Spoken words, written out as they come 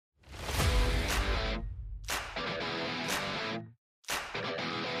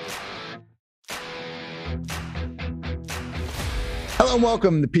Hello and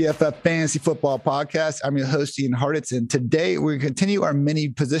welcome to PFF Fantasy Football Podcast. I'm your host, Ian Hartitz, and today we continue our mini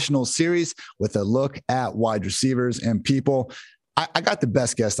positional series with a look at wide receivers and people. I got the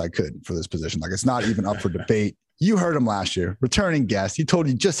best guest I could for this position. Like, it's not even up for debate. You heard him last year, returning guest. He told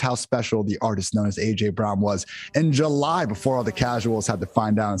you just how special the artist known as AJ Brown was in July before all the casuals had to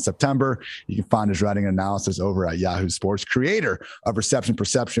find out in September. You can find his writing analysis over at Yahoo Sports, creator of Reception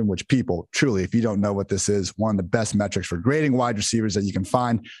Perception, which people, truly, if you don't know what this is, one of the best metrics for grading wide receivers that you can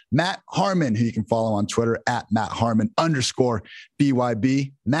find. Matt Harmon, who you can follow on Twitter at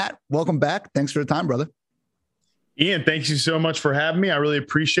 @MattHarmon_BYB. Matt, welcome back. Thanks for the time, brother. Ian, thank you so much for having me. I really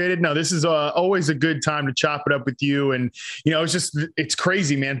appreciate it. No, this is always a good time to chop it up with you. And, you know, it's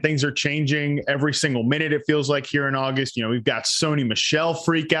crazy, man. Things are changing every single minute. It feels like here in August, you know, we've got Sony Michel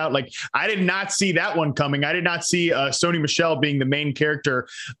freak out. Like, I did not see that one coming. I did not see Sony Michel being the main character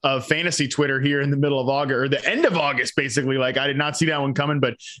of fantasy Twitter here in the middle of August, or the end of August, basically. Like, I did not see that one coming,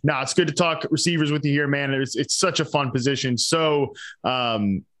 but no, it's good to talk receivers with you here, man. It's such a fun position. So,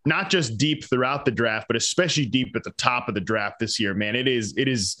 not just deep throughout the draft, but especially deep at the top of the draft this year, man. It is,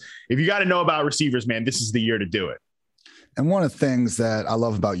 if you got to know about receivers, man, this is the year to do it. And one of the things that I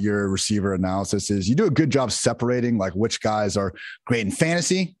love about your receiver analysis is you do a good job separating like which guys are great in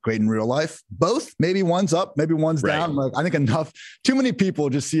fantasy, great in real life, both. Maybe one's up, maybe one's down. Like, I think too many people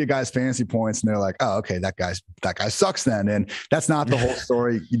just see a guy's fantasy points and they're like, oh, okay, that guy sucks then. And that's not the whole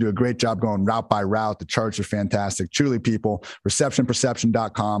story. You do a great job going route by route. The charts are fantastic. Truly, people,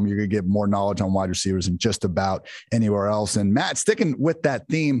 receptionperception.com. You're going to get more knowledge on wide receivers than just about anywhere else. And Matt, sticking with that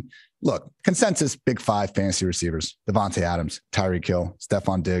theme, look, consensus, big five fantasy receivers: Davante Adams, Tyreek Hill,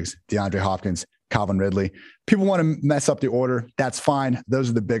 Stephon Diggs, DeAndre Hopkins, Calvin Ridley. People want to mess up the order. That's fine. Those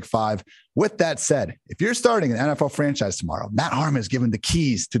are the big five. With that said, if you're starting an NFL franchise tomorrow, Matt Harmon is given the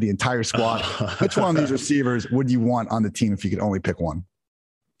keys to the entire squad. Which one of these receivers would you want on the team if you could only pick one?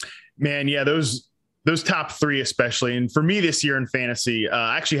 Man, yeah, those top three, especially. And for me this year in fantasy,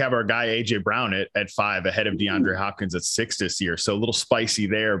 I actually have our guy AJ Brown at 5 ahead of DeAndre Hopkins at 6 this year. So a little spicy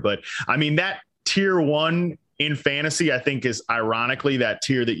there. But I mean, that tier 1 in fantasy, I think, is ironically that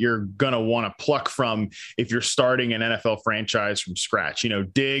tier that you're going to want to pluck from if you're starting an NFL franchise from scratch. You know,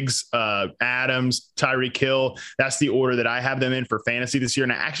 Diggs, Adams, Tyreek Hill, that's the order that I have them in for fantasy this year.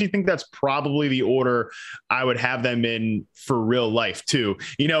 And I actually think that's probably the order I would have them in for real life too.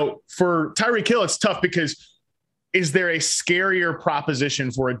 You know, for Tyreek Hill, it's tough because is there a scarier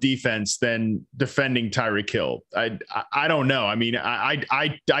proposition for a defense than defending Tyreek Hill? I don't know. I mean, I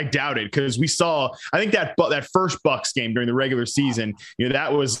doubt it, because we saw, I think that first Bucs game during the regular season, you know,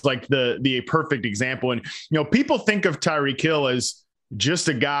 that was like the perfect example. And, you know, people think of Tyreek Hill as just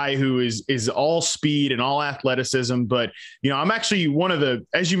a guy who is all speed and all athleticism. But, you know, I'm actually one of the,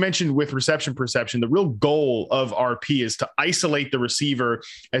 as you mentioned with reception perception, the real goal of RP is to isolate the receiver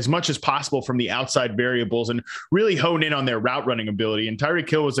as much as possible from the outside variables and really hone in on their route running ability. And Tyreek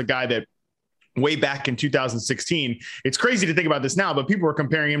Hill was a guy that way back in 2016, it's crazy to think about this now, but people were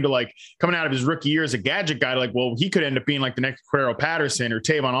comparing him to, like, coming out of his rookie year as a gadget guy, to like, well, he could end up being like the next Cordero Patterson or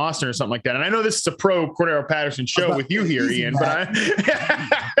Tavon Austin or something like that. And I know this is a pro Cordero Patterson show with you here, Ian, but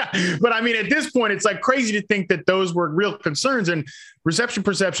I mean, at this point, it's like crazy to think that those were real concerns. And reception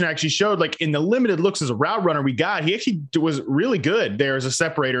perception actually showed, like, in the limited looks as a route runner we got, he actually was really good there as a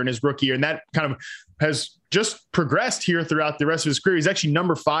separator in his rookie year. And that kind of has just progressed here throughout the rest of his career. He's actually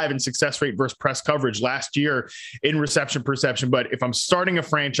number 5 in success rate versus press coverage last year in reception perception. But if I'm starting a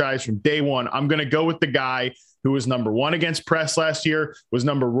franchise from day one, I'm going to go with the guy who was number 1 against press last year, was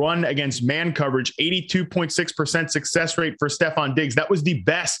number 1 against man coverage, 82.6% success rate for Stephon Diggs. That was the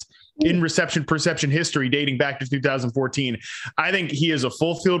best in reception perception history dating back to 2014. I think he is a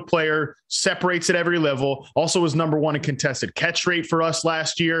full field player, separates at every level, also was number 1 in contested catch rate for us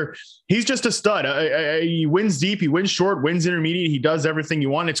last year. He's just a stud. He wins deep, he wins short, wins intermediate. He does everything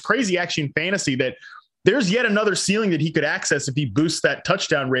you want. It's crazy actually in fantasy that there's yet another ceiling that he could access if he boosts that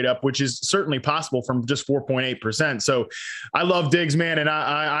touchdown rate up, which is certainly possible from just 4.8%. So I love Diggs, man. And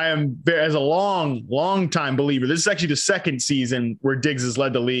I am, as a long time believer, this is actually the second season where Diggs has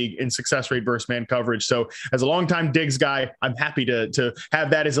led the league in success rate versus man coverage. So as a longtime Diggs guy, I'm happy to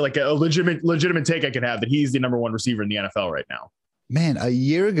have that as like a legitimate take I could have, that he's the number 1 receiver in the NFL right now. Man, a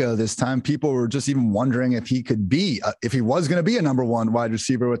year ago this time, people were just even wondering if he could be, if he was going to be a number 1 wide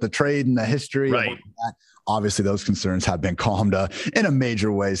receiver with the trade and the history. Right. Obviously, those concerns have been calmed in a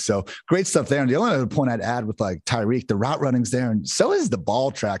major way. So great stuff there. And the only other point I'd add with like Tyreek, the route running's there, and so is the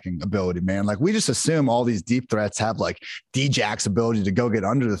ball tracking ability, man. Like, we just assume all these deep threats have like D-Jack's ability to go get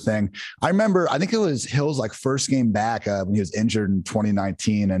under the thing. I remember, I think it was Hill's like first game back when he was injured in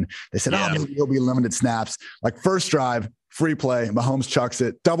 2019, and they said, oh, maybe he'll be limited snaps. Like, first drive, free play. Mahomes chucks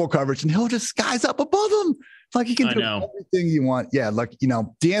it, double coverage, and he'll just skies up above him. Like he can do everything you want. Yeah. Like,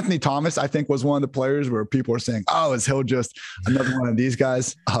 DeAnthony Thomas, I think, was one of the players where people are saying, oh, is Hill just another one of these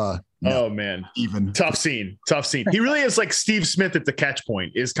guys? No, oh man, even tough scene. He really is like Steve Smith at the catch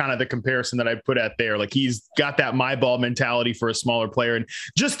point is kind of the comparison that I put out there. Like he's got that my ball mentality for a smaller player. And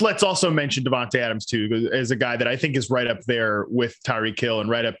just let's also mention Davante Adams too, as a guy that I think is right up there with Tyreek Hill and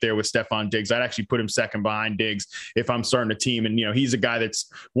right up there with Stephon Diggs. I'd actually put him second behind Diggs if I'm starting a team. And, he's a guy that's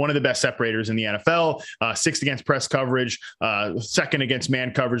one of the best separators in the NFL, sixth against press coverage, second against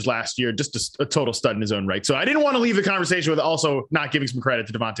man coverage last year, just a total stud in his own right. So I didn't want to leave the conversation with also not giving some credit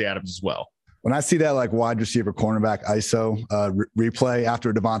to Davante Adams as well. When I see that like wide receiver cornerback ISO replay after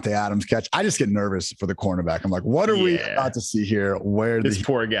a Davante Adams catch, I just get nervous for the cornerback. I'm like, what are we about to see here? Where this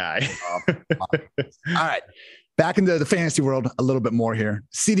poor guy. All right. Back into the fantasy world a little bit more here.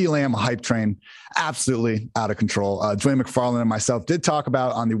 CeeDee Lamb hype train, absolutely out of control. Dwayne McFarland and myself did talk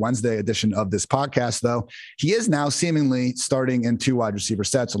about on the Wednesday edition of this podcast, though. He is now seemingly starting in 2 wide receiver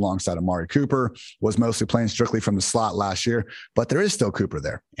sets alongside Amari Cooper, was mostly playing strictly from the slot last year, but there is still Cooper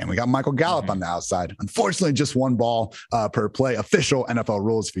there. And we got Michael Gallup on the outside. Unfortunately, just 1 ball per play, official NFL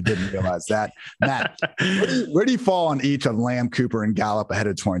rules, if you didn't realize that. Matt, where do you fall on each of Lamb, Cooper, and Gallup ahead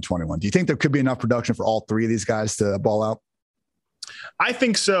of 2021? Do you think there could be enough production for all 3 of these guys to ball out? I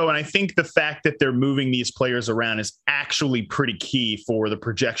think so. And I think the fact that they're moving these players around is actually pretty key for the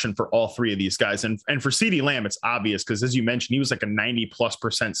projection for all 3 of these guys. And for CeeDee Lamb, it's obvious because, as you mentioned, he was like a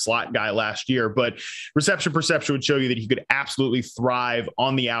 90+% slot guy last year, but reception perception would show you that he could absolutely thrive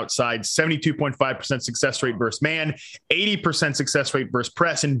on the outside. 72.5% success rate versus man, 80% success rate versus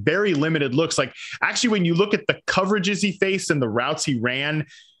press, and very limited looks. Like actually, when you look at the coverages he faced and the routes he ran,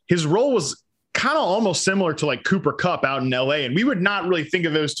 his role was kind of almost similar to like Cooper Kupp out in LA. And we would not really think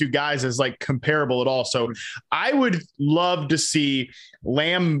of those 2 guys as like comparable at all. So I would love to see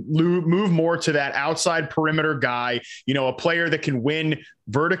Lamb move more to that outside perimeter guy, a player that can win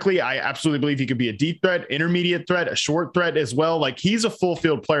vertically. I absolutely believe he could be a deep threat, intermediate threat, a short threat as well. Like he's a full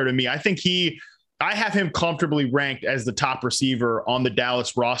field player to me. I have him comfortably ranked as the top receiver on the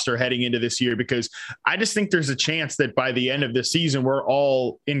Dallas roster heading into this year, because I just think there's a chance that by the end of this season, we're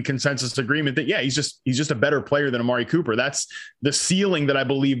all in consensus agreement that, he's just a better player than Amari Cooper. That's the ceiling that I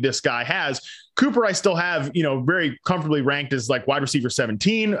believe this guy has. Cooper, I still have, very comfortably ranked as like wide receiver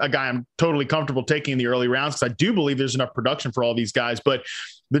 17, a guy I'm totally comfortable taking in the early rounds, because I do believe there's enough production for all these guys. But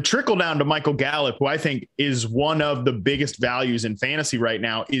the trickle down to Michael Gallup, who I think is one of the biggest values in fantasy right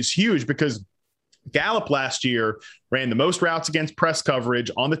now, is huge, because Gallup last year ran the most routes against press coverage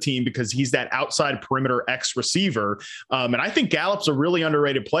on the team because he's that outside perimeter X receiver. And I think Gallup's a really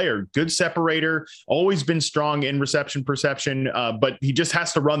underrated player, good separator, always been strong in reception perception, but he just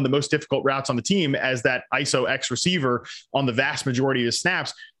has to run the most difficult routes on the team as that ISO X receiver on the vast majority of his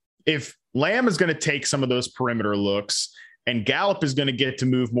snaps. If Lamb is going to take some of those perimeter looks, and Gallup is going to get to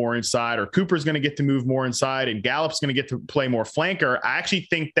move more inside, or Cooper's going to get to move more inside, and Gallup's going to get to play more flanker, I actually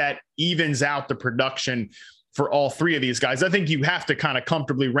think that evens out the production for all 3 of these guys. I think you have to kind of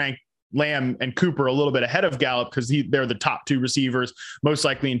comfortably rank Lamb and Cooper a little bit ahead of Gallup because they're the top 2 receivers, most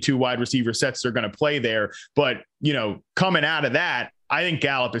likely in 2 wide receiver sets they're going to play there. But, coming out of that, I think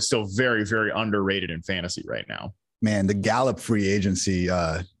Gallup is still very, very underrated in fantasy right now. Man, the Gallup free agency,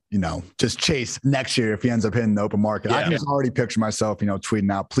 just chase next year if he ends up hitting the open market. I can just already picture myself, tweeting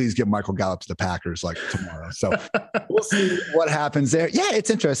out, please give Michael Gallup to the Packers like tomorrow. So we'll see what happens there. Yeah, it's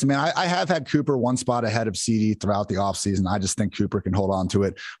interesting, man. I have had Cooper 1 spot ahead of CeeDee throughout the offseason. I just think Cooper can hold on to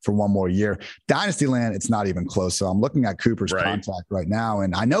it for 1 more year. Dynasty land, it's not even close. So I'm looking at Cooper's contract right now.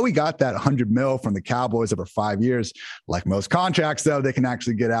 And I know he got that $100 million from the Cowboys over 5 years. Like most contracts, though, they can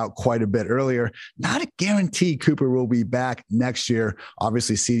actually get out quite a bit earlier. Not a guarantee Cooper will be back next year.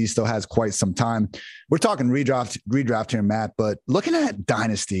 Obviously, CeeDee still has quite some time. We're talking redraft here, Matt, but looking at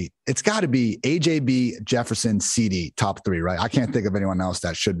dynasty, it's got to be AJB, Jefferson, CeeDee, top 3, right? I can't think of anyone else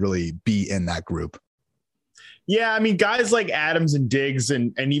that should really be in that group. Yeah, I mean, guys like Adams and Diggs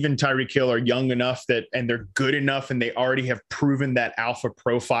and even Tyreek Hill are young enough and they're good enough, and they already have proven that alpha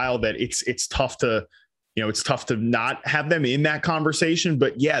profile that it's tough to not have them in that conversation.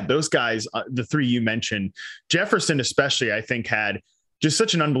 But yeah, those guys, the 3 you mentioned, Jefferson especially, I think had just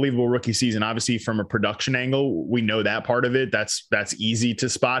such an unbelievable rookie season. Obviously, from a production angle, we know that part of it. That's easy to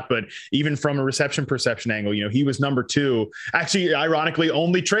spot. But even from a reception perception angle, he was number 2, actually, ironically,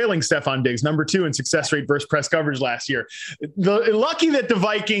 only trailing Stephon Diggs, number 2 in success rate versus press coverage last year. Lucky that the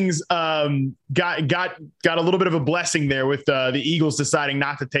Vikings got a little bit of a blessing there with the Eagles deciding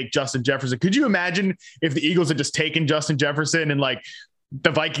not to take Justin Jefferson. Could you imagine if the Eagles had just taken Justin Jefferson and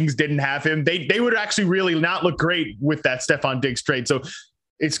the Vikings didn't have him, they would actually really not look great with that Stefon Diggs trade. So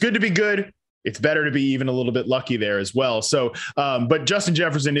it's good to be good. It's better to be even a little bit lucky there as well. So, but Justin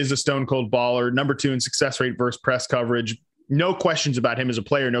Jefferson is a stone cold baller, number 2 in success rate versus press coverage. No questions about him as a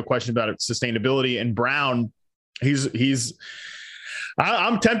player. No questions about sustainability. And Brown,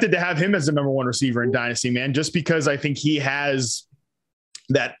 I'm tempted to have him as the number 1 receiver in Dynasty, man, just because I think he has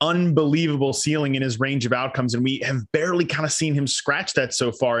that unbelievable ceiling in his range of outcomes. And we have barely kind of seen him scratch that so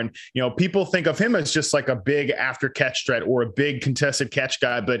far. And, people think of him as just like a big after catch threat or a big contested catch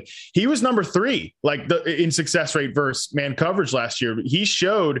guy, but he was number 3, in success rate versus man coverage last year. He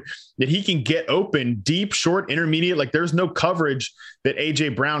showed that he can get open deep, short, intermediate. Like there's no coverage that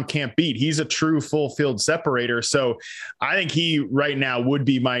AJ Brown can't beat. He's a true full field separator. So I think he right now would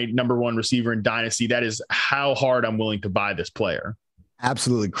be my number 1 receiver in Dynasty. That is how hard I'm willing to buy this player.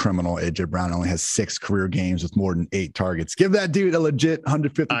 Absolutely criminal. AJ Brown only has 6 career games with more than 8 targets. Give that dude a legit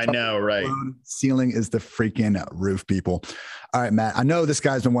 150. I know, right? Ceiling is the freaking roof, people. All right, Matt. I know this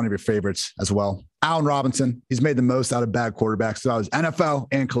guy's been one of your favorites as well. Allen Robinson. He's made the most out of bad quarterbacks throughout his NFL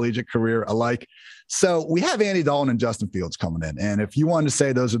and collegiate career alike. So we have Andy Dalton and Justin Fields coming in. And if you wanted to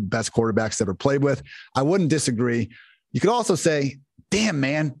say those are the best quarterbacks ever played with, I wouldn't disagree. You could also say, damn,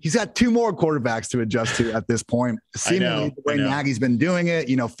 man, he's got 2 more quarterbacks to adjust to at this point. Seemingly the way Nagy's been doing it,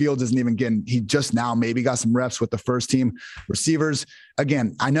 Fields isn't even getting, he just now maybe got some reps with the first team receivers.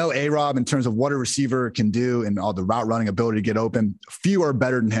 Again, I know A-Rob in terms of what a receiver can do and all the route running ability to get open, few are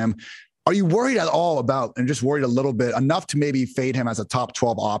better than him. Are you worried at all about, and just worried a little bit, enough to maybe fade him as a top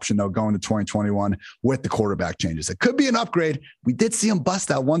 12 option, though, going to 2021 with the quarterback changes? It could be an upgrade. We did see him bust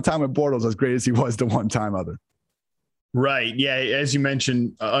that one time at Bortles, as great as he was the one time other. Right. Yeah. As you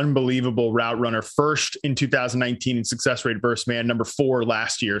mentioned, unbelievable route runner, first in 2019 in success rate versus man, number 4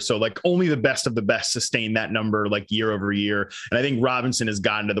 last year. So only the best of the best sustain that number year over year. And I think Robinson has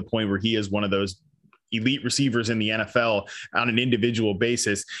gotten to the point where he is one of those elite receivers in the NFL on an individual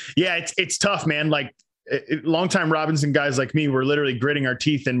basis. Yeah, it's tough, man. Longtime Robinson guys like me were literally gritting our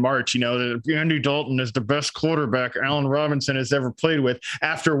teeth in March. Andy Dalton is the best quarterback Allen Robinson has ever played with.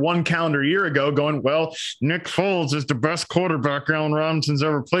 After 1 calendar year ago, going, well, Nick Foles is the best quarterback Allen Robinson's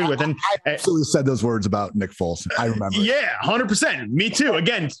ever played with. And I absolutely said those words about Nick Foles. I remember. Yeah, 100%. Me too.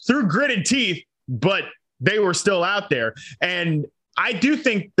 Again, through gritted teeth, but they were still out there. And I do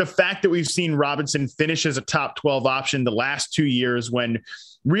think the fact that we've seen Robinson finish as a top 12 option the last 2 years, when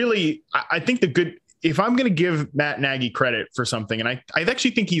really, I think if I'm going to give Matt Nagy credit for something, and I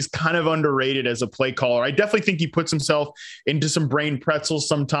actually think he's kind of underrated as a play caller. I definitely think he puts himself into some brain pretzels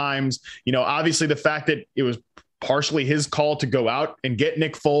sometimes. Obviously the fact that it was partially his call to go out and get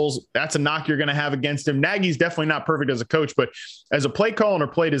Nick Foles, that's a knock you're going to have against him. Nagy's definitely not perfect as a coach, but as a play caller or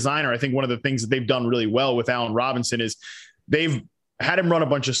play designer, I think one of the things that they've done really well with Allen Robinson is they've had him run a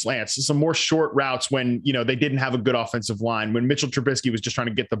bunch of slants, some more short routes when, they didn't have a good offensive line, when Mitchell Trubisky was just trying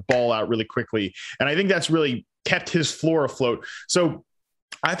to get the ball out really quickly. And I think that's really kept his floor afloat. So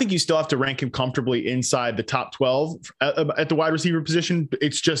I think you still have to rank him comfortably inside the top 12 at the wide receiver position.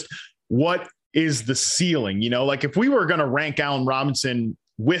 It's just, what is the ceiling? If we were going to rank Allen Robinson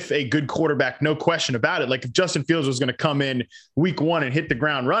with a good quarterback, no question about it. If Justin Fields was going to come in week 1 and hit the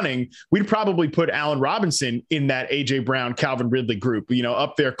ground running, we'd probably put Allen Robinson in that AJ Brown, Calvin Ridley group,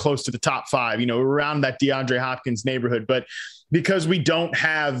 up there close to the top 5, around that DeAndre Hopkins neighborhood. But because we don't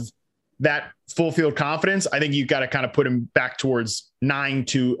have that full field confidence, I think you've got to kind of put him back towards 9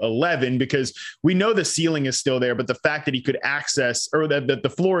 to 11, because we know the ceiling is still there, but the fact that he could access, or that the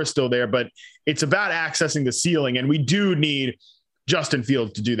floor is still there, but it's about accessing the ceiling. And we do need Justin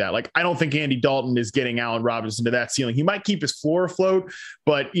Fields to do that. I don't think Andy Dalton is getting Allen Robinson to that ceiling. He might keep his floor afloat,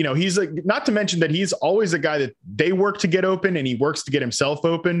 but he's not to mention that he's always a guy that they work to get open, and he works to get himself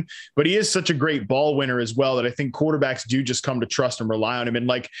open, but he is such a great ball winner as well that I think quarterbacks do just come to trust and rely on him.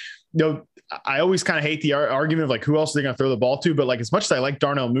 And I always kind of hate the argument of who else are they going to throw the ball to, but as much as I like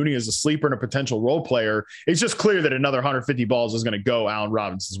Darnell Mooney as a sleeper and a potential role player, it's just clear that another 150 balls is going to go Allen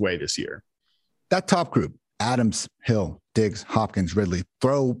Robinson's way this year. That top group, Adams, Hill, Diggs, Hopkins, Ridley,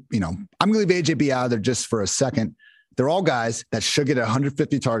 I'm going to leave AJB out of there just for a second. They're all guys that should get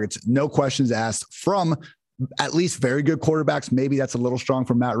 150 targets, no questions asked, from at least very good quarterbacks. Maybe that's a little strong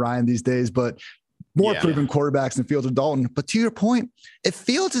for Matt Ryan these days, but more proven quarterbacks than Fields or Dalton. But to your point, if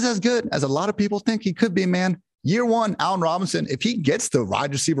Fields is as good as a lot of people think he could be, man, year 1, Allen Robinson, if he gets the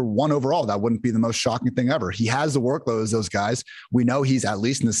wide receiver 1 overall, that wouldn't be the most shocking thing ever. He has the workload as those guys. We know he's at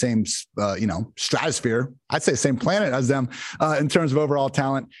least in the same, stratosphere. I'd say same planet as them in terms of overall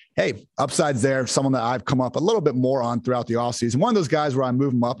talent. Hey, upsides there. Someone that I've come up a little bit more on throughout the offseason. One of those guys where I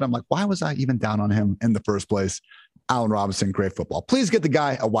move him up and I'm like, why was I even down on him in the first place? Allen Robinson, great football. Please get the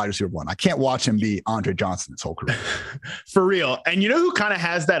guy a wide receiver one. I can't watch him be Andre Johnson his whole career. For real. And you know who kind of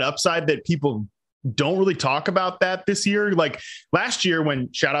has that upside that people don't really talk about that this year? Like last year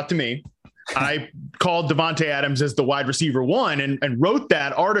when, shout out to me, I called Davante Adams as the wide receiver one and wrote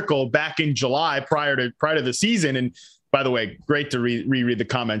that article back in July prior to the season. And by the way, great to reread the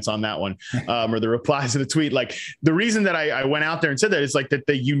comments on that one or the replies to the tweet. Like the reason that I went out there and said that is like that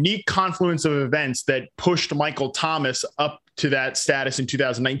the unique confluence of events that pushed Michael Thomas up to that status in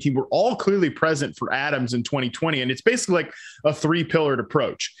 2019 were all clearly present for Adams in 2020. And it's basically like a 3-pillared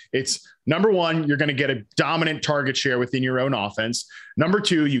approach. It's number one, you're going to get a dominant target share within your own offense. Number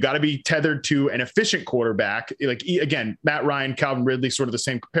two, you got to be tethered to an efficient quarterback. Like again, Matt Ryan, Calvin Ridley, sort of the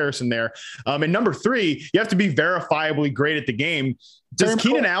same comparison there. And number three, you have to be verifiably great at the game. Does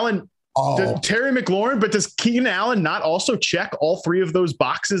Keenan Allen, Terry McLaurin, but does Keenan Allen not also check all three of those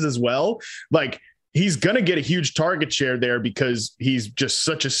boxes as well? Like, he's going to get a huge target share there because he's just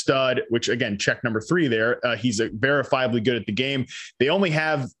such a stud, which again, check number three there. He's verifiably good at the game. They only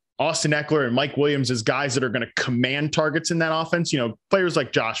have Austin Eckler and Mike Williams as guys that are going to command targets in that offense. You know, players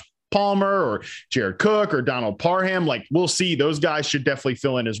like Josh Palmer or Jared Cook or Donald Parham, like we'll see, those guys should definitely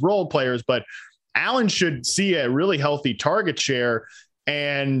fill in as role players, but Allen should see a really healthy target share.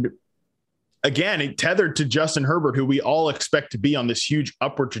 And again, it tethered to Justin Herbert, who we all expect to be on this huge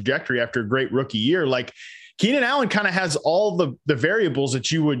upward trajectory after a great rookie year. Like Keenan Allen kind of has all the variables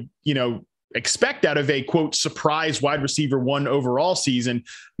that you would, expect out of a quote surprise wide receiver one overall season.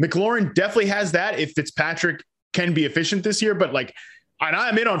 McLaurin definitely has that if Fitzpatrick can be efficient this year, but like, and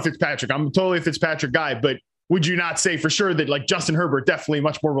I'm in on Fitzpatrick. I'm totally a Fitzpatrick guy, but would you not say for sure that like Justin Herbert definitely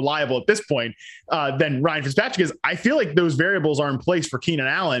much more reliable at this point than Ryan Fitzpatrick is? I feel like those variables are in place for Keenan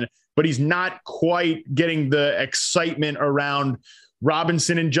Allen, but he's not quite getting the excitement around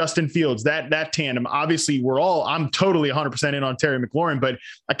Robinson and Justin Fields, that tandem. Obviously I'm totally 100% in on Terry McLaurin, but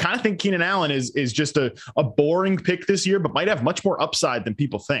I kind of think Keenan Allen is just a boring pick this year, but might have much more upside than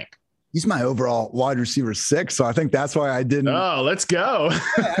people think. He's my overall wide receiver 6. So I think that's why I didn't. Oh, let's go.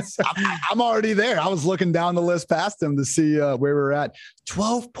 I'm already there. I was looking down the list past him to see where we're at.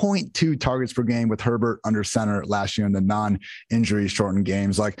 12.2 targets per game with Herbert under center last year in the non-injury shortened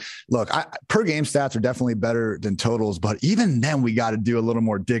games. Like, look, per game stats are definitely better than totals, but even then we got to do a little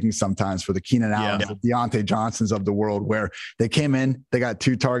more digging sometimes for the Keenan Allens, the Deontay Johnsons of the world, where they came in, they got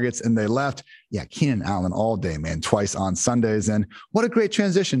 2 targets and they left. Yeah, Keenan Allen all day, man, twice on Sundays. And what a great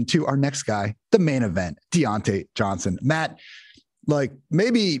transition to our next guy, the main event, Deontay Johnson. Matt, like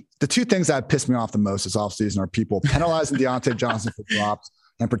maybe the 2 things that pissed me off the most this offseason are people penalizing Deontay Johnson for drops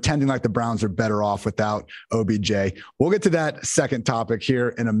and pretending like the Browns are better off without OBJ. We'll get to that second topic here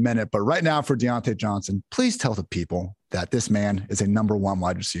in a minute. But right now for Deontay Johnson, please tell the people that this man is a number 1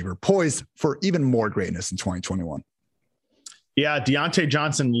 wide receiver, poised for even more greatness in 2021. Yeah, Deontay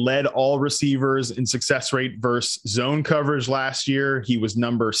Johnson led all receivers in success rate versus zone coverage last year. He was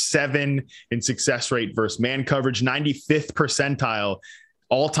number 7 in success rate versus man coverage. 95th percentile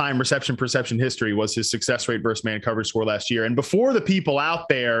all-time reception perception history was his success rate versus man coverage score last year. And before the people out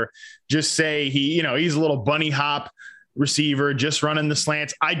there just say he's a little bunny hop receiver just running the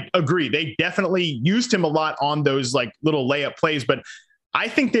slants, I agree. They definitely used him a lot on those like little layup plays, but I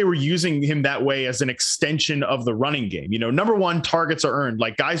think they were using him that way as an extension of the running game. Number one, targets are earned.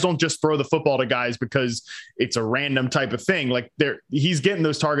 Like guys don't just throw the football to guys because it's a random type of thing. Like he's getting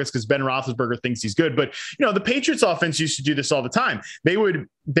those targets because Ben Roethlisberger thinks he's good. But the Patriots offense used to do this all the time. They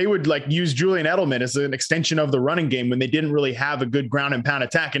would like use Julian Edelman as an extension of the running game when they didn't really have a good ground and pound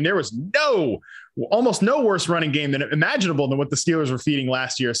attack. And there was almost no worse running game than imaginable than what the Steelers were feeding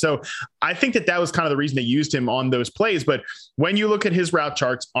last year. So I think that was kind of the reason they used him on those plays. But when you look at his route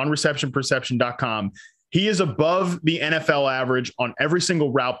charts on receptionperception.com, he is above the NFL average on every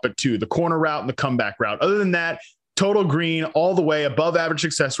single route but 2, the corner route and the comeback route. Other than that, total green all the way above average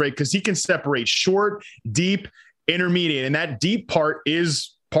success rate because he can separate short, deep, intermediate. And that deep part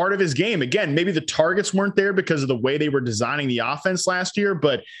is part of his game. Again, maybe the targets weren't there because of the way they were designing the offense last year,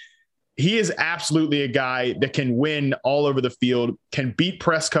 but he is absolutely a guy that can win all over the field, can beat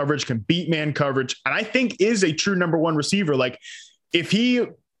press coverage, can beat man coverage, and I think is a true number 1 receiver. Like if he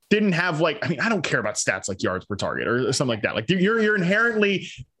didn't have I don't care about stats like yards per target or something like that. Like you're inherently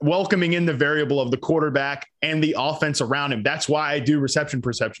welcoming in the variable of the quarterback and the offense around him. That's why I do reception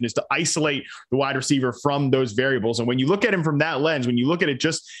perception, is to isolate the wide receiver from those variables. And when you look at him from that lens, when you look at it,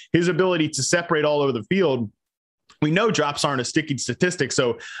 just his ability to separate all over the field, we know drops aren't a sticky statistic.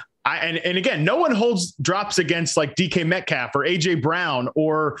 So and again, no one holds drops against like DK Metcalf or AJ Brown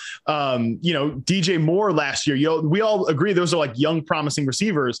or, DJ Moore last year. We all agree those are like young, promising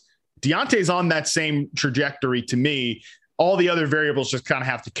receivers. Deontay's on that same trajectory to me. All the other variables just kind of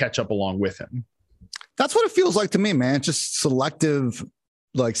have to catch up along with him. That's what it feels like to me, man. Just selective,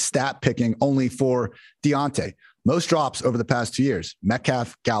 like stat picking only for Deontay. Most drops over the past 2 years: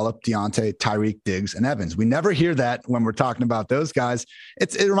 Metcalf, Gallup, Deontay, Tyreek, Diggs, and Evans. We never hear that when we're talking about those guys.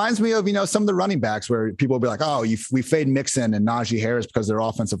 It reminds me of, some of the running backs where people will be like, oh, we fade Mixon and Najee Harris because they're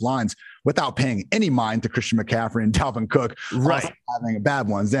offensive lines, without paying any mind to Christian McCaffrey and Dalvin Cook having bad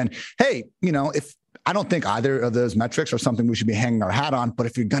ones. Then, hey, if I don't think either of those metrics are something we should be hanging our hat on, but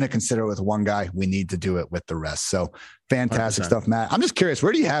if you're going to consider it with one guy, we need to do it with the rest. So fantastic 100%. Stuff, Matt. I'm just curious,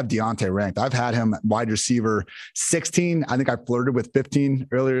 where do you have Deontay ranked? I've had him wide receiver 16. I think I flirted with 15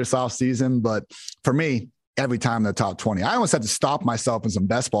 earlier this offseason, but for me, every time in the top 20, I almost had to stop myself in some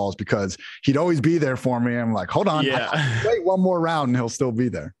best balls because he'd always be there for me. I'm like, hold on, wait one more round and he'll still be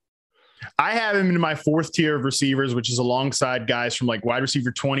there. I have him in my fourth tier of receivers, which is alongside guys from like wide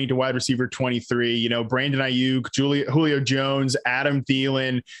receiver 20 to wide receiver 23, Brandon Ayuk, Julio Jones, Adam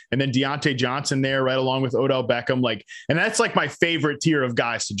Thielen, and then Deontay Johnson there right along with Odell Beckham. And that's like my favorite tier of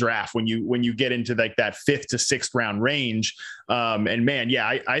guys to draft when you get into like that 5th to 6th round range. And man,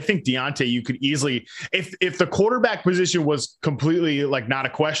 yeah, I think Deontay, you could easily, if the quarterback position was completely like not a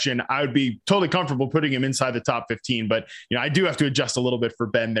question, I would be totally comfortable putting him inside the top 15. But, I do have to adjust a little bit for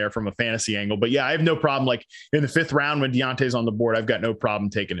Ben there from a fantasy angle. But yeah, I have no problem. Like in the 5th round when Deontay's on the board, I've got no problem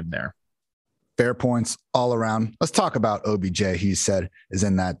taking him there. Fair points all around. Let's talk about OBJ. He said is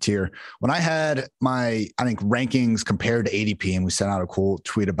in that tier. When I had my, rankings compared to ADP, and we sent out a cool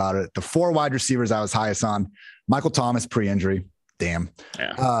tweet about it, the 4 wide receivers I was highest on: Michael Thomas pre-injury. Damn.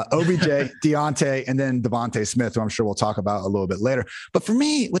 Yeah. OBJ, Deontay, and then Devontae Smith, who I'm sure we'll talk about a little bit later. But for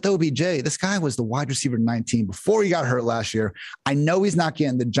me, with OBJ, this guy was the wide receiver 19 before he got hurt last year. I know he's not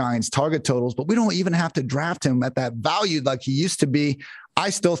getting the Giants target totals, but we don't even have to draft him at that value like he used to be. I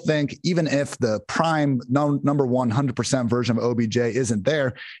still think even if the prime number 100% version of OBJ isn't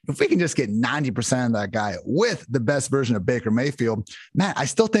there, if we can just get 90% of that guy with the best version of Baker Mayfield, Matt, I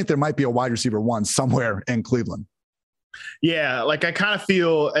still think there might be a wide receiver 1 somewhere in Cleveland. Yeah, like I kind of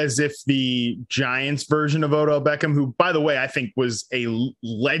feel as if the Giants version of Odell Beckham, who, by the way, I think was a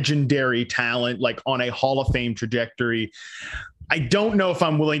legendary talent, like on a Hall of Fame trajectory. I don't know if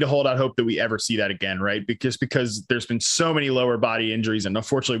I'm willing to hold out hope that we ever see that again, right? Because there's been so many lower body injuries, and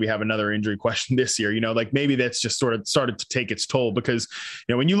unfortunately we have another injury question this year. Like maybe that's just sort of started to take its toll because,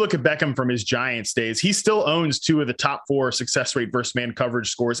 when you look at Beckham from his Giants days, he still owns 2 of the top 4 success rate versus man coverage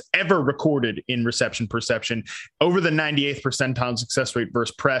scores ever recorded in reception perception, over the 98th percentile success rate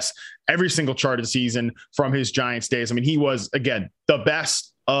versus press every single charted season from his Giants days. He was, again, the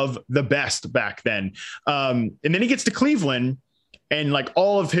best of the best back then. And then he gets to Cleveland, and like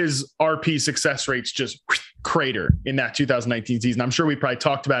all of his RP success rates just crater in that 2019 season. I'm sure we probably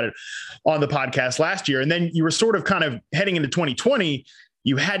talked about it on the podcast last year. And then you were sort of kind of heading into 2020.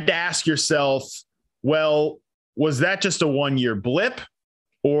 You had to ask yourself, well, was that just a 1-year blip,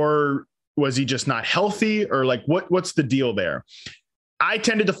 or was he just not healthy, or like what's the deal there? I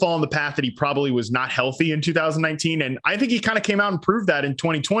tended to fall on the path that he probably was not healthy in 2019. And I think he kind of came out and proved that in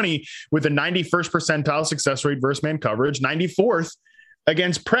 2020 with a 91st percentile success rate versus man coverage, 94th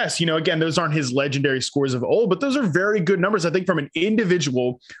against press. Again, those aren't his legendary scores of old, but those are very good numbers. I think from an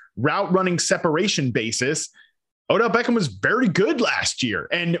individual route running separation basis, Odell Beckham was very good last year.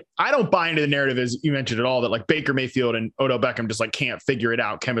 And I don't buy into the narrative, as you mentioned at all, that like Baker Mayfield and Odell Beckham just like can't figure it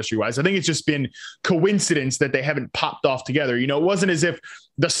out chemistry wise. I think it's just been coincidence that they haven't popped off together. It wasn't as if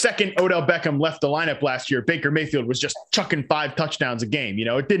the second Odell Beckham left the lineup last year, Baker Mayfield was just chucking 5 touchdowns a game.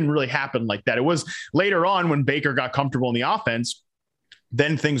 It didn't really happen like that. It was later on when Baker got comfortable in the offense,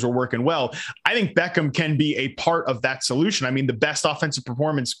 then things were working well. I think Beckham can be a part of that solution. The best offensive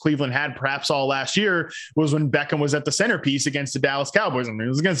performance Cleveland had perhaps all last year was when Beckham was at the centerpiece against the Dallas Cowboys. It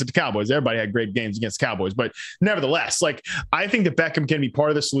was against the Cowboys. Everybody had great games against the Cowboys, but nevertheless, like I think that Beckham can be part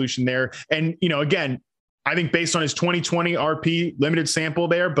of the solution there. And, again, I think based on his 2020 RP limited sample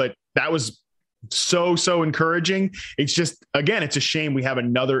there, but that was so encouraging. It's just, again, it's a shame we have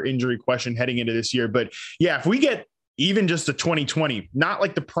another injury question heading into this year. But yeah, if we get even just a 2020, not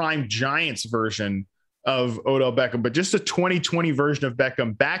like the prime Giants version of Odell Beckham, but just a 2020 version of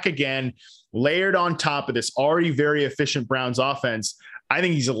Beckham back again, layered on top of this already very efficient Browns offense, I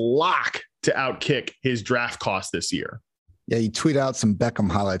think he's a lock to outkick his draft cost this year. Yeah, you tweet out some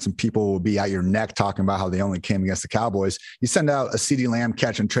Beckham highlights and people will be at your neck talking about how they only came against the Cowboys. You send out a CeeDee Lamb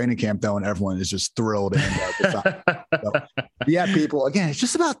catch in training camp, though, and everyone is just thrilled. And, so, Yeah, people, again, it's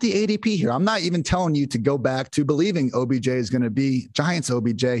just about the ADP here. I'm not even telling you to go back to believing OBJ is going to be Giants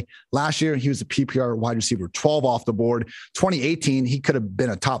OBJ. Last year, he was a PPR wide receiver, 12 off the board. 2018, he could have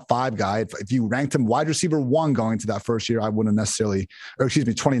been a top 5 guy. If you ranked him wide receiver 1 going into that first year, I wouldn't necessarily,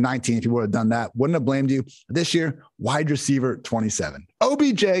 2019, if you would have done that, wouldn't have blamed you. This year, wide receiver 27.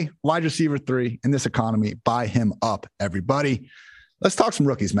 OBJ, wide receiver 3 in this economy. Buy him up, everybody. Let's talk some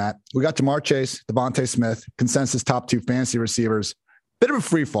rookies, Matt. We got Ja'Marr Chase, Devontae Smith, consensus top 2 fantasy receivers. Bit of a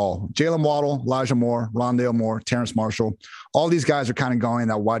free fall. Jalen Waddle, Elijah Moore, Rondale Moore, Terrace Marshall. All these guys are kind of going in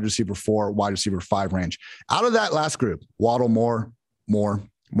that wide receiver 4, wide receiver 5 range. Out of that last group, Waddle, Moore,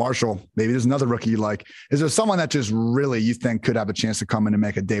 Marshall, maybe there's another rookie you like. Is there someone that just really you think could have a chance to come in and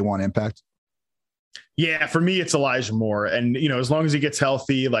make a day 1 impact? Yeah, for me, it's Elijah Moore. And, as long as he gets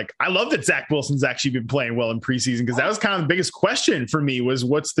healthy, I love that Zach Wilson's actually been playing well in preseason, because that was kind of the biggest question for me was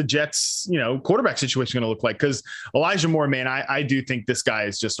what's the Jets, quarterback situation going to look like? Because Elijah Moore, man, I do think this guy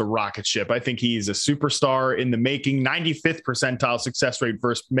is just a rocket ship. I think he's a superstar in the making. 95th percentile success rate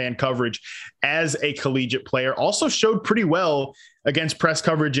versus man coverage as a collegiate player. Also showed pretty well against press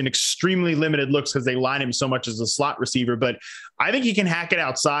coverage and extremely limited looks because they line him so much as a slot receiver. But I think he can hack it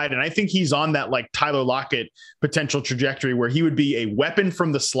outside. And I think he's on that Tyler Lockett potential trajectory where he would be a weapon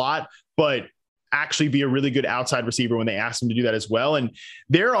from the slot, but actually be a really good outside receiver when they ask him to do that as well. And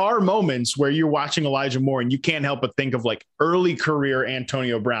there are moments where you're watching Elijah Moore and you can't help but think of early career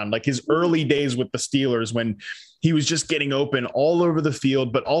Antonio Brown, his early days with the Steelers when he was just getting open all over the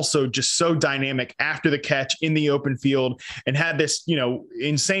field, but also just so dynamic after the catch in the open field and had this,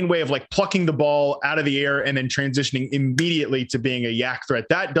 insane way of plucking the ball out of the air and then transitioning immediately to being a yak threat.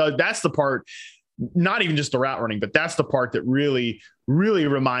 That's the part, not even just the route running, but that's the part that really, really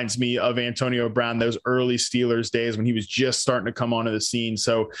reminds me of Antonio Brown, those early Steelers days when he was just starting to come onto the scene.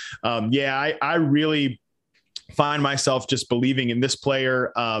 So I really find myself just believing in this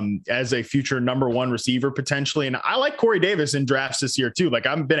player as a future number 1 receiver potentially. And I like Corey Davis in drafts this year too.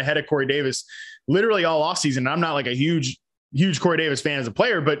 I've been ahead of Corey Davis literally all offseason. I'm not a huge Corey Davis fan as a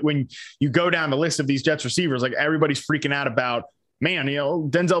player, but when you go down the list of these Jets receivers, everybody's freaking out about, man,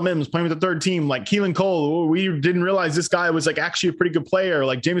 Denzel Mims playing with the 3rd team, Keelan Cole. We didn't realize this guy was actually a pretty good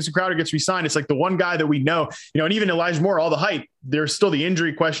player. Jamison Crowder gets re-signed. It's the one guy that we know, and even Elijah Moore, all the hype, there's still the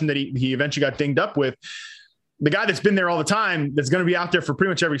injury question that he eventually got dinged up with. The guy that's been there all the time, that's going to be out there for pretty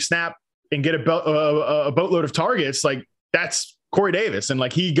much every snap and get a boatload of targets. That's Corey Davis.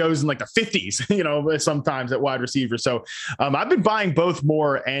 And he goes in the 50s, sometimes at wide receiver. So I've been buying both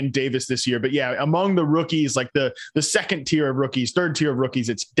Moore and Davis this year, but yeah, among the rookies, the second tier of rookies, third tier of rookies,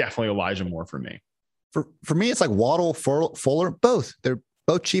 it's definitely Elijah Moore for me. For me, it's Waddle, Fuller, both. They're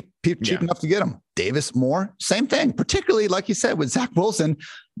both cheap enough to get them. Davis, Moore, same thing, particularly like you said with Zach Wilson.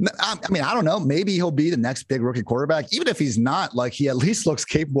 I don't know. Maybe he'll be the next big rookie quarterback. Even if he's not, he at least looks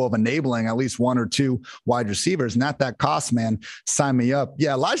capable of enabling at least 1 or 2 wide receivers. And at that cost, man, sign me up.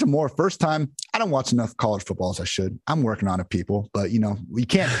 Yeah, Elijah Moore, first time. I don't watch enough college football as I should. I'm working on it, people. But we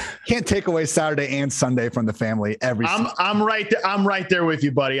can't take away Saturday and Sunday from the family every. I'm right there with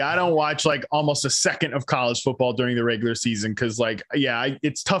you, buddy. I don't watch almost a second of college football during the regular season because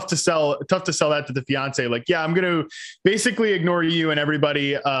it's tough to sell that to the fiance. I'm going to basically ignore you and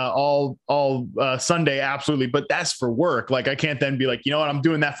everybody all Sunday. Absolutely. But that's for work. I can't then be you know what, I'm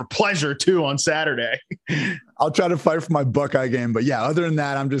doing that for pleasure too on Saturday. I'll try to fight for my Buckeye game. But yeah, other than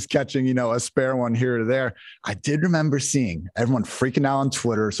that, I'm just catching, a spare one here or there. I did remember seeing everyone freaking out on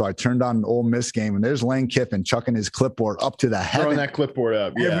Twitter. So I turned on an Ole Miss game and there's Lane Kiffin chucking his clipboard up to the heaven. Throwing that clipboard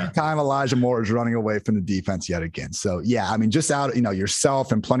up. Yeah. Every time Elijah Moore is running away from the defense yet again. So yeah, just out,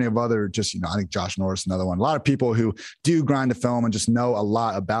 yourself and plenty of other, I think Josh Norris, another one, a lot of people who do grind the film and just know a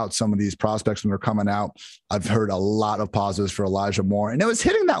lot about some of these prospects when they're coming out. I've heard a lot of positives for Elijah Moore, and it was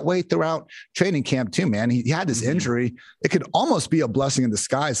hitting that way throughout training camp too, man. He had this injury. It could almost be a blessing in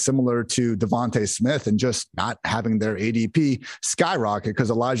disguise, similar to Devontae Smith and just not having their ADP skyrocket, because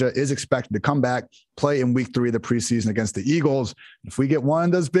Elijah is expected to come back, play in week 3 of the preseason against the Eagles. If we get one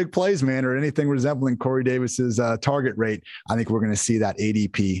of those big plays, man, or anything resembling Corey Davis's target rate, I think we're going to see that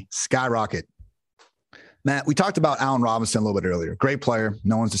ADP skyrocket. Matt, we talked about Allen Robinson a little bit earlier. Great player.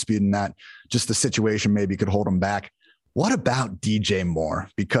 No one's disputing that. Just the situation maybe could hold him back. What about DJ Moore?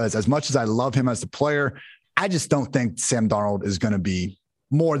 Because as much as I love him as a player, I just don't think Sam Darnold is going to be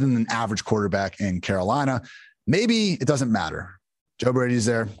more than an average quarterback in Carolina. Maybe it doesn't matter. Joe Brady's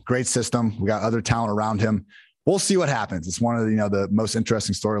there. Great system. We got other talent around him. We'll see what happens. It's one of the most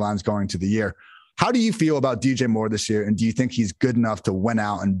interesting storylines going to the year. How do you feel about DJ Moore this year? And do you think he's good enough to win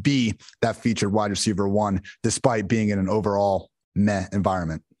out and be that featured wide receiver 1, despite being in an overall meh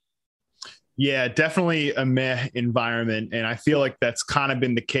environment? Yeah, definitely a meh environment. And I feel like that's kind of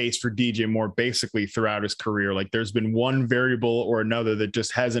been the case for DJ Moore basically throughout his career. Like there's been one variable or another that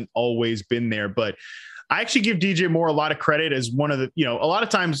just hasn't always been there. But I actually give DJ Moore a lot of credit as one of the, a lot of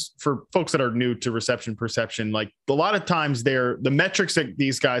times for folks that are new to reception perception, like a lot of times the metrics that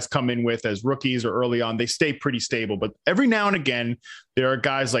these guys come in with as rookies or early on, they stay pretty stable. But every now and again, there are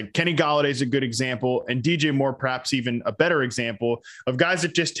guys like Kenny Golladay is a good example, and DJ Moore perhaps even a better example of guys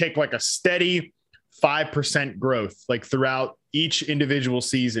that just take like a steady 5% growth like throughout each individual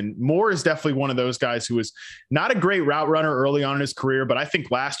season. Moore is definitely one of those guys who was not a great route runner early on in his career, but I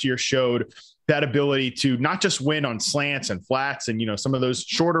think last year showed that ability to not just win on slants and flats and, some of those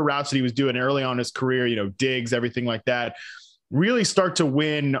shorter routes that he was doing early on in his career, digs, everything like that, really start to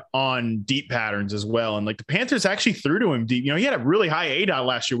win on deep patterns as well. And like the Panthers actually threw to him deep. He had a really high ADOT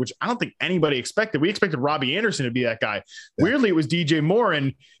last year, which I don't think anybody expected. We expected Robbie Anderson to be that guy. Yeah. Weirdly, it was DJ Moore.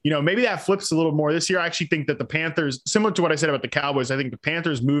 And, maybe that flips a little more this year. I actually think that the Panthers, similar to what I said about the Cowboys, I think the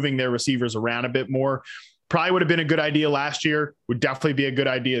Panthers moving their receivers around a bit more probably would have been a good idea last year, would definitely be a good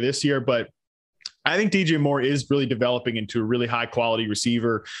idea this year. But I think DJ Moore is really developing into a really high quality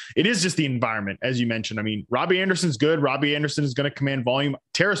receiver. It is just the environment, as you mentioned. I mean, Robbie Anderson's good. Robbie Anderson is going to command volume.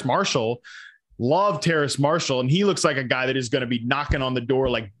 Terrace Marshall, love Terrace Marshall. And he looks like a guy that is going to be knocking on the door,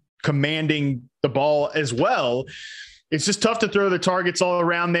 like commanding the ball as well. It's just tough to throw the targets all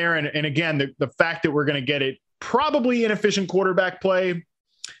around there. And again, the fact that we're going to get it probably inefficient quarterback play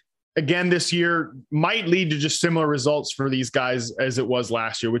again this year might lead to just similar results for these guys as it was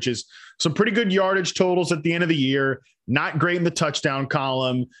last year, which is some pretty good yardage totals at the end of the year, not great in the touchdown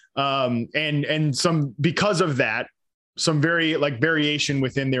column. And some, because of that, some very variation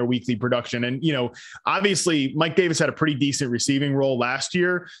within their weekly production. And, obviously Mike Davis had a pretty decent receiving role last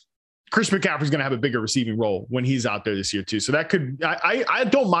year. Christian McCaffrey's going to have a bigger receiving role when he's out there this year too. So that could, I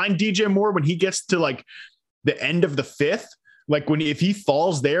don't mind DJ Moore when he gets to like the end of the fifth. Like if he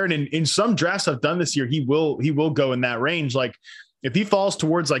falls there, and in some drafts I've done this year, he will go in that range. Like if he falls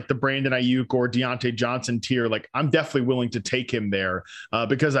towards like the Brandon Ayuk or Deontay Johnson tier, like I'm definitely willing to take him there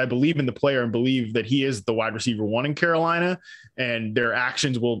because I believe in the player and believe that he is the wide receiver one in Carolina, and their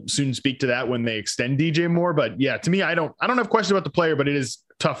actions will soon speak to that when they extend DJ Moore. But yeah, to me, I don't have questions about the player, but it is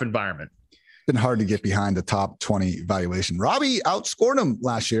a tough environment. Been hard to get behind the top 20 valuation. Robbie outscored him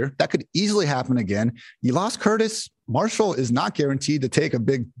last year. That could easily happen again. You lost Curtis. Marshall is not guaranteed to take a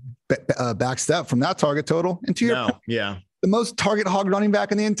big back step from that target total. And to your point, the most target hog running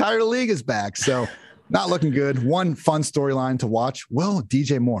back in the entire league is back. So not looking good. One fun storyline to watch. Will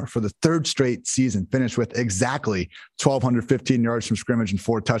DJ Moore, for the third straight season, finish with exactly 1,215 yards from scrimmage and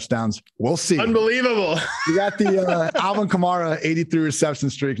 4 touchdowns? We'll see. Unbelievable. You got the Alvin Kamara 83 reception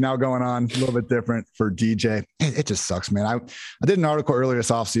streak now going on. A little bit different for DJ. It just sucks, man. I did an article earlier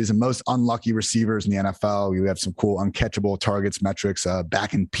this offseason, most unlucky receivers in the NFL. We have some cool uncatchable targets metrics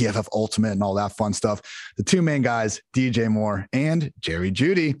back in PFF Ultimate and all that fun stuff. The two main guys, DJ Moore and Jerry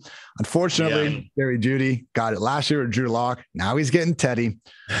Jeudy. Unfortunately, Jerry Jeudy got it last year with Drew Lock. Now he's getting Teddy.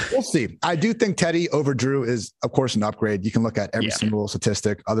 We'll see. I do think Teddy over Drew is, of course, an upgrade. You can look at every single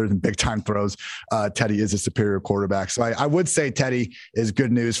statistic other than big time throws. Teddy is a superior quarterback. So I would say Teddy is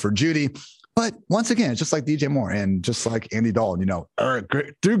good news for Jeudy. But once again, it's just like DJ Moore and just like Andy Dalton,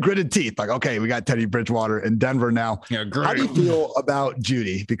 through gritted teeth, like, okay, we got Teddy Bridgewater in Denver now. Yeah, great. How do you feel about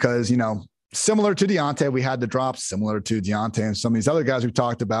Jeudy? Because, similar to Deontay, we had the drops, similar to Deontay and some of these other guys we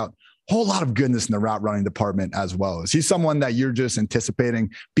talked about. Whole lot of goodness in the route running department as well. Is he someone that you're just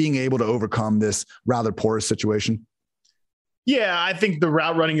anticipating being able to overcome this rather porous situation? Yeah, I think the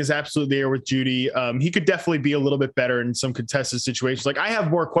route running is absolutely there with Jeudy. He could definitely be a little bit better in some contested situations. Like I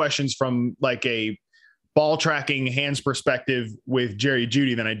have more questions from like a ball tracking hands perspective with Jerry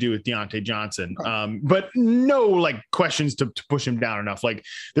Jeudy than I do with Deontay Johnson. But no like questions to push him down enough. Like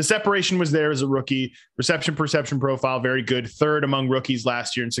the separation was there as a rookie. Reception perception profile, very good. Third among rookies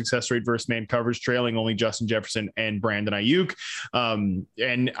last year in success rate versus man coverage, trailing only Justin Jefferson and Brandon Ayuk.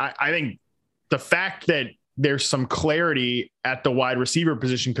 And I think the fact that there's some clarity at the wide receiver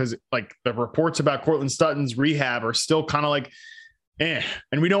position, because like the reports about Courtland Sutton's rehab are still kind of like, and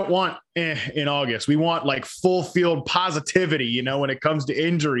we don't want in August. We want like full field positivity, when it comes to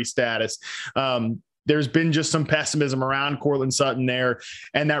injury status. There's been just some pessimism around Courtland Sutton there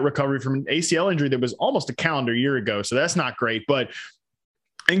and that recovery from an ACL injury that was almost a calendar year ago. So that's not great, but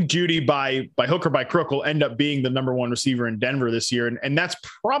I think Jeudy by hook or by crook will end up being the number one receiver in Denver this year. And that's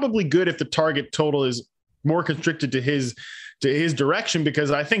probably good if the target total is more constricted to his direction,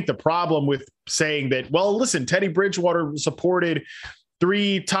 because I think the problem with saying that, well, listen, Teddy Bridgewater supported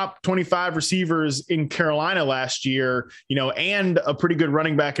 3 top 25 receivers in Carolina last year, and a pretty good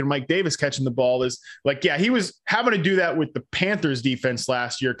running back in Mike Davis catching the ball is like, yeah, he was having to do that with the Panthers defense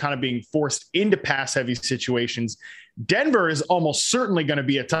last year, kind of being forced into pass heavy situations. Denver is almost certainly going to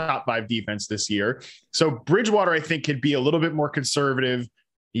be a top 5 defense this year. So Bridgewater, I think, could be a little bit more conservative,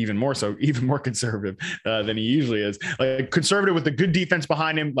 even more conservative than he usually is. Like conservative with a good defense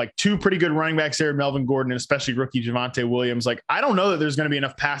behind him, like 2 pretty good running backs there, Melvin Gordon, and especially rookie Javonte Williams. Like, I don't know that there's going to be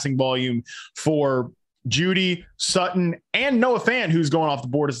enough passing volume for Jeudy, Sutton, and Noah Fant, who's going off the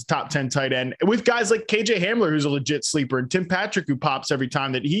board as a top 10 tight end, with guys like KJ Hamler, who's a legit sleeper, and Tim Patrick, who pops every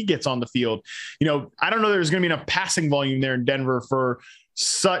time that he gets on the field. I don't know there's going to be enough passing volume there in Denver for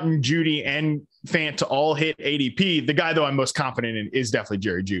Sutton, Jeudy, and Fant to all hit ADP. The guy, though, I'm most confident in is definitely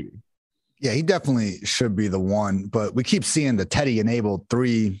Jerry Jeudy. Yeah, he definitely should be the one, but we keep seeing the Teddy enabled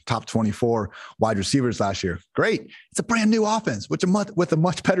 3 top 24 wide receivers last year. Great. It's a brand new offense with a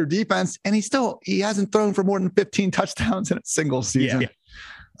much better defense. And he hasn't thrown for more than 15 touchdowns in a single season. Yeah.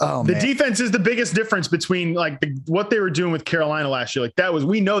 Oh, the defense is the biggest difference between what they were doing with Carolina last year.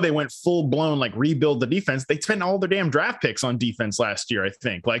 We know they went full blown, rebuild the defense. They spent all their damn draft picks on defense last year. I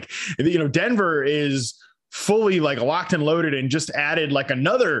think Denver is fully locked and loaded and just added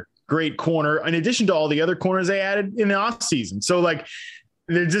another great corner in addition to all the other corners they added in the off season. So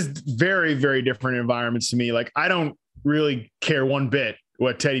they're just very, very different environments to me. I don't really care one bit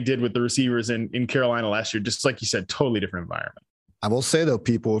what Teddy did with the receivers in Carolina last year. Just like you said, totally different environment. I will say though,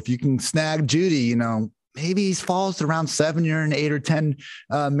 people, if you can snag Jeudy, maybe he falls to around 7, you're in 8 or 10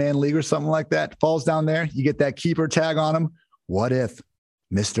 man league or something like that, falls down there, you get that keeper tag on him. What if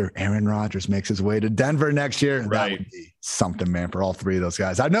Mr. Aaron Rodgers makes his way to Denver next year? Right. That would be something, man, for all 3 of those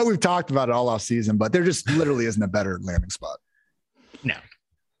guys. I know we've talked about it all off season, but there just literally isn't a better landing spot. No.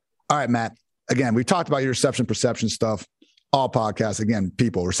 All right, Matt. Again, we talked about your reception perception stuff, all podcasts. Again,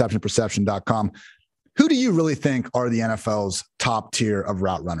 people, receptionperception.com. Who do you really think are the NFL's top tier of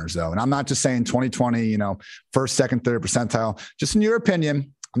route runners, though? And I'm not just saying 2020, first, second, third percentile. Just in your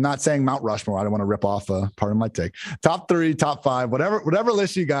opinion, I'm not saying Mount Rushmore. I don't want to rip off part of my take. Top 3, top 5, whatever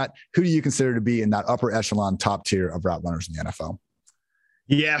list you got, who do you consider to be in that upper echelon top tier of route runners in the NFL?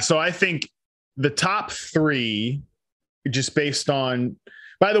 Yeah, so I think the top 3, just based on,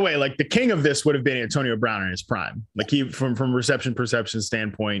 by the way, the king of this would have been Antonio Brown in his prime. He from reception perception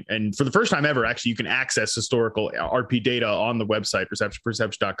standpoint. And for the first time ever, actually, you can access historical RP data on the website,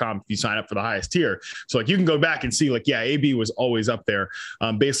 receptionperception.com, if you sign up for the highest tier. So you can go back and see AB was always up there,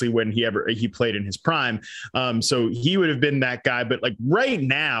 basically when he played in his prime. So he would have been that guy. But right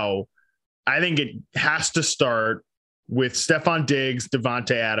now, I think it has to start with Stephon Diggs,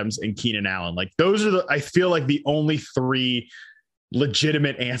 Devontae Adams, and Keenan Allen. Those are I feel like the only 3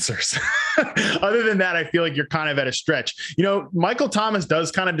 legitimate answers. Other than that, I feel like you're kind of at a stretch. Michael Thomas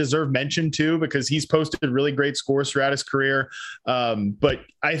does kind of deserve mention too, because he's posted really great scores throughout his career. But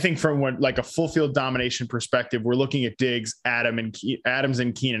I think from a full field domination perspective, we're looking at Diggs, Adams,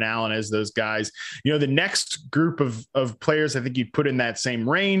 and Keenan Allen as those guys. The next group of players, I think you'd put in that same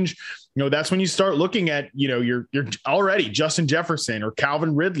range. That's when you start looking at, you're already Justin Jefferson or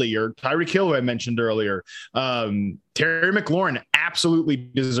Calvin Ridley or Tyreek Hill, who I mentioned earlier. Terry McLaurin absolutely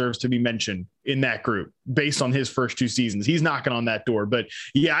deserves to be mentioned in that group based on his first 2 seasons. He's knocking on that door. But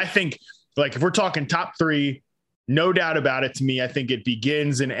yeah, I think if we're talking top 3, no doubt about it, to me, I think it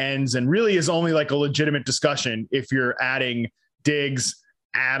begins and ends and really is only a legitimate discussion if you're adding Diggs,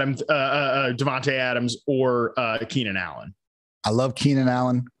 Adams, Devontae Adams, or Keenan Allen. I love Keenan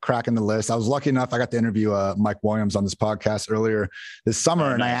Allen cracking the list. I was lucky enough. I got to interview Mike Williams on this podcast earlier this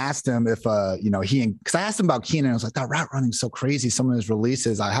summer. And I asked him if, because I asked him about Keenan. I was like, that route running is so crazy. Some of his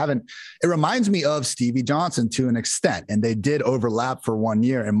releases, it reminds me of Stevie Johnson to an extent. And they did overlap for 1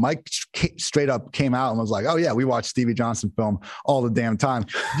 year. And Mike straight up came out and was like, oh yeah, we watch Stevie Johnson film all the damn time.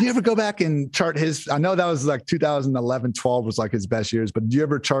 Do you ever go back and chart his, I know that was 2011, 12 was his best years, but do you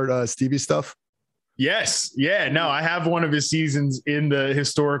ever chart Stevie stuff? Yes. Yeah. No, I have one of his seasons in the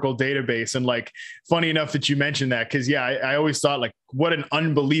historical database. And funny enough that you mentioned that, because I always thought what an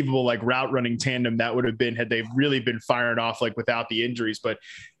unbelievable route running tandem that would have been had they really been firing off without the injuries. But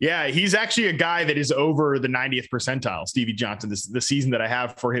yeah, he's actually a guy that is over the 90th percentile, Stevie Johnson. This is the season that I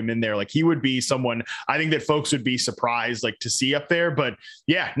have for him in there. He would be someone I think that folks would be surprised to see up there. But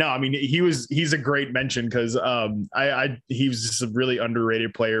yeah, no, I mean, he's a great mention because he was just a really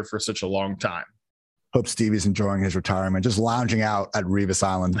underrated player for such a long time. Hope Stevie's enjoying his retirement, just lounging out at Revis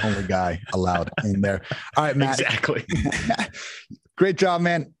Island, only guy allowed in there. All right, Matt. Exactly. Great job,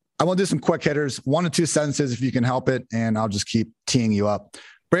 man. I want to do some quick hitters, 1 to 2 sentences if you can help it, and I'll just keep teeing you up.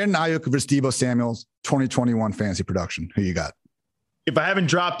 Brandon Ayuk versus Deebo Samuels, 2021 fantasy production. Who you got? if I haven't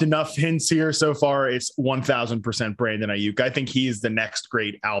dropped enough hints here so far, it's 1000% Brandon Ayuk. I think he's the next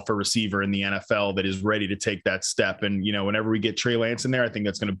great alpha receiver in the NFL that is ready to take that step. And, whenever we get Trey Lance in there, I think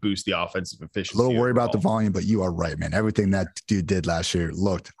that's going to boost the offensive efficiency. A little worried about the volume, but you are right, man. Everything that dude did last year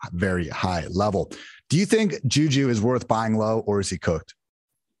looked very high level. Do you think Juju is worth buying low, or is he cooked?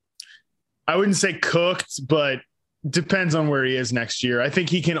 I wouldn't say cooked, but depends on where he is next year. I think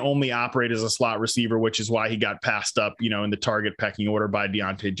he can only operate as a slot receiver, which is why he got passed up, in the target pecking order by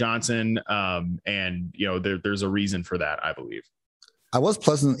Deontay Johnson. There's a reason for that, I believe. I was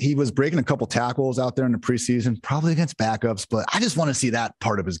pleasant. He was breaking a couple tackles out there in the preseason, probably against backups, but I just want to see that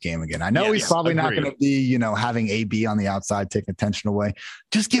part of his game again. I know he's probably not going to be, having AB on the outside, taking attention away.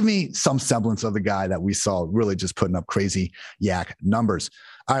 Just give me some semblance of the guy that we saw really just putting up crazy yak numbers.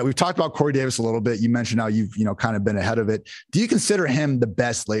 All right, we've talked about Corey Davis a little bit. You mentioned how you've, kind of been ahead of it. Do you consider him the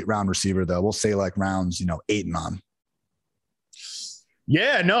best late round receiver, though? We'll say like rounds, 8 and on.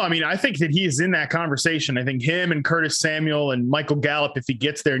 Yeah, no, I mean, I think that he's in that conversation. I think him and Curtis Samuel and Michael Gallup, if he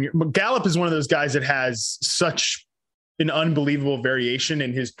gets there, and Gallup is one of those guys that has such an unbelievable variation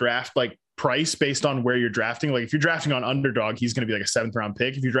in his draft, price based on where you're drafting. Like if you're drafting on Underdog, he's going to be like a 7th round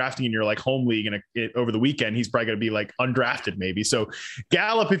pick. If you're drafting in your home league and over the weekend, he's probably going to be undrafted maybe. So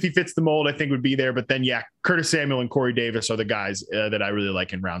Gallup, if he fits the mold, I think would be there. But then Curtis Samuel and Corey Davis are the guys that I really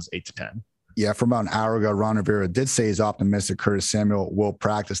like in rounds 8 to 10. Yeah, from about an hour ago, Ron Rivera did say he's optimistic Curtis Samuel will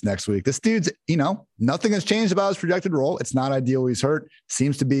practice next week. This dude's, nothing has changed about his projected role. It's not ideal. He's hurt,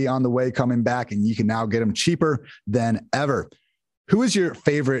 seems to be on the way coming back, and you can now get him cheaper than ever. Who is your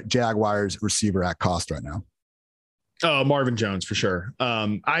favorite Jaguars receiver at cost right now? Oh, Marvin Jones for sure.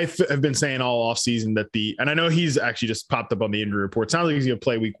 I have been saying all offseason that and I know he's actually just popped up on the injury report. Sounds like he's going to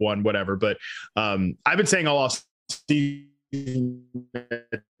play week 1, whatever. But I've been saying all offseason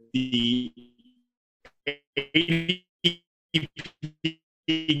that the ADP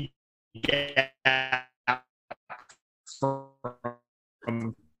gap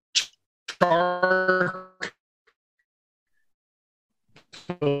from Chark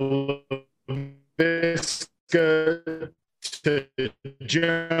to Viska to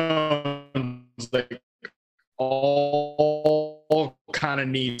Jones, all kind of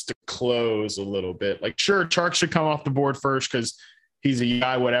needs to close a little bit. Sure, Chark should come off the board first because he's a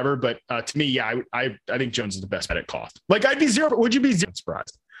guy, whatever. But to me, I think Jones is the best bet at cost. I'd be zero. Would you be zero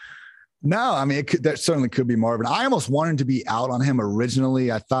surprised? No, I mean, that certainly could be Marvin. I almost wanted to be out on him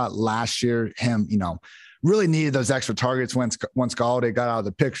originally. I thought last year him, really needed those extra targets once Golladay got out of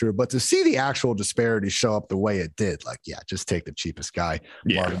the picture. But to see the actual disparity show up the way it did, just take the cheapest guy.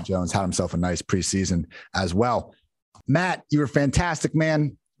 Yeah. Marvin Jones had himself a nice preseason as well. Matt, you were fantastic,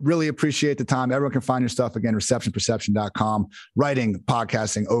 man. Really appreciate the time. Everyone can find your stuff again, receptionperception.com, writing,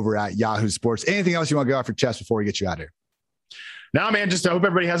 podcasting over at Yahoo Sports. Anything else you want to get off your chest before we get you out of here? No, man, just I hope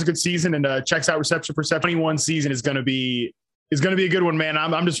everybody has a good season and checks out Reception Perception. 21 season is going to be a good one, man.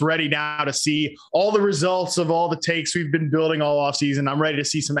 I'm just ready now to see all the results of all the takes we've been building all off season. I'm ready to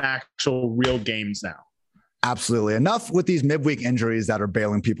see some actual real games now. Absolutely. Enough with these midweek injuries that are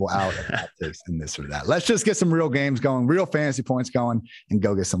bailing people out and this or that. Let's just get some real games going, real fantasy points going, and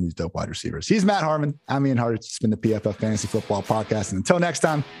go get some of these dope wide receivers. He's Matt Harmon. I'm Ian Hart. It's been the PFF Fantasy Football Podcast. And until next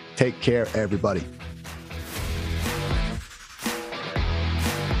time, take care, everybody.